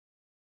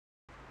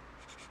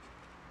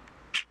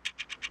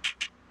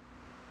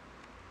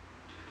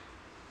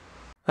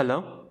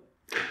Hello?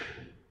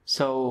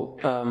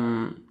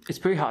 It's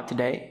pretty hot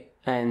today,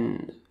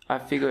 and I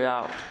figured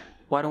out,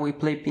 why don't we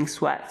play Pink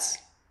Sweats?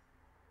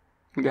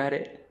 Got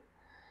it?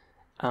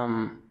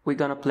 We're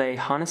gonna play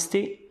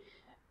Honesty,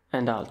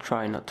 and I'll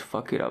try not to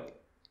fuck it up.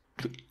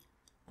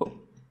 Oh.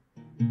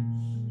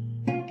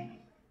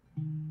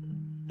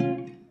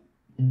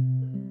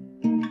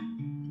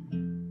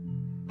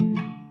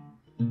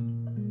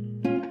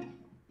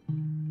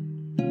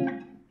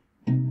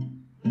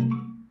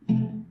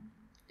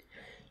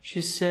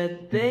 She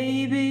said,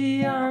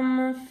 baby, I'm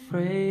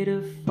afraid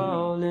to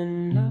fall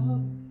in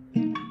love.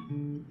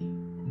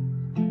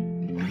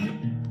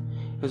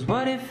 'Cause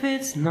what if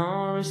it's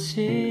not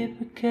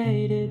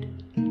reciprocated?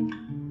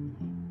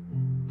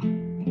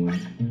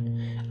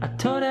 I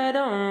told her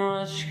don't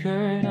rush,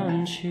 girl,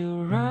 don't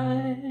you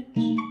rush.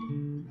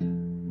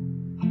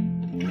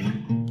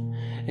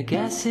 I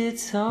guess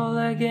it's all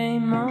a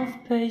game of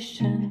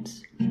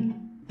patience.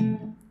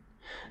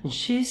 And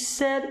she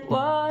said,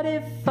 what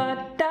if I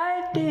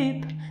dive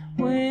deep?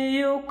 Will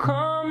you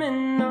come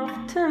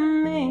enough to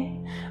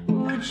me?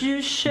 Would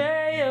you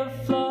share your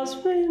flaws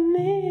with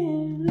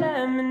me?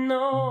 Let me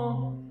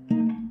know.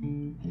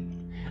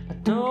 I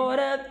told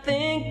her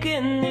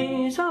thinking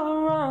these are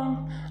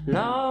wrong.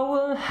 Love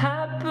will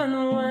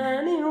happen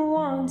when it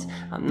wants.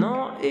 I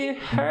know it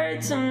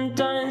hurts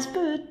sometimes,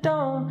 but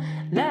don't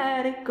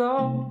let it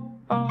go.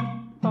 Oh,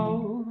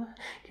 oh.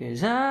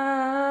 'Cause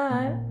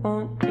I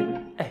want you.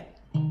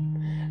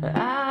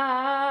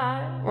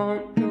 I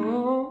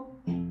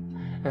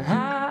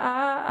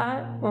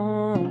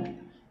want you.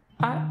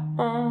 I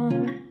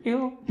want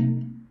you.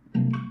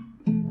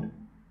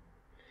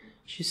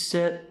 She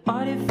said,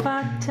 what if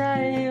I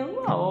tell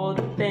you all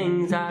the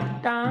things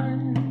I've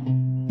done?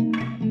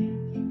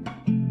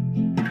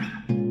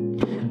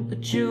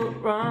 Would you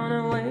run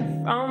away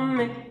from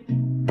me,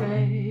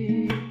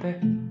 baby?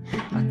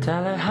 I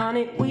tell her,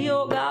 honey, we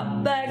all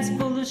got bags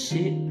full of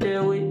shit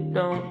that we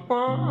don't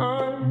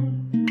want.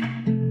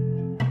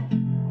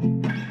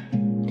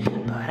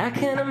 I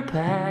can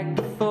unpack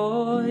it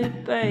for you,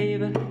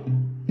 baby.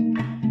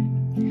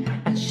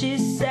 And she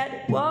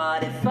said,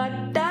 what if I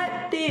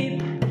dive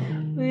deep?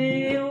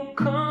 Will you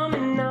come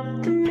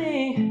enough to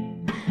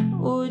me?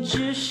 Would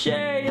you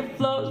share your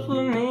flaws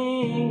with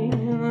me?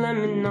 Let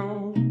me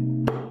know.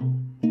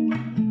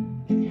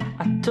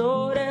 I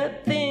told her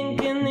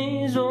thinking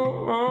these were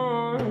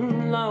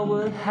wrong. Love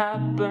will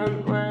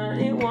happen when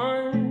it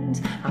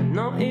wants. I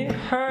know it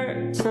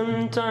hurts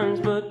sometimes,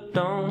 but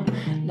don't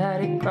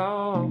let it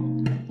go.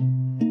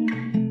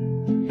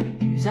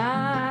 'Cause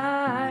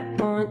I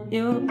want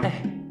you,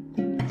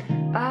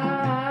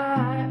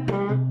 I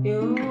want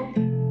you,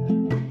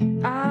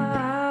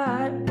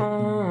 I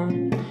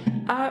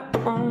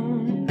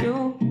want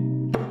you,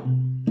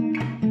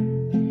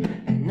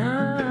 and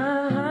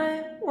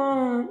I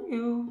want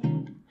you,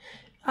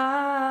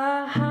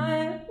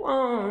 I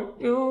want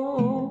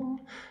you,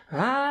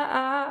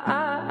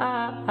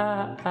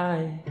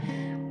 I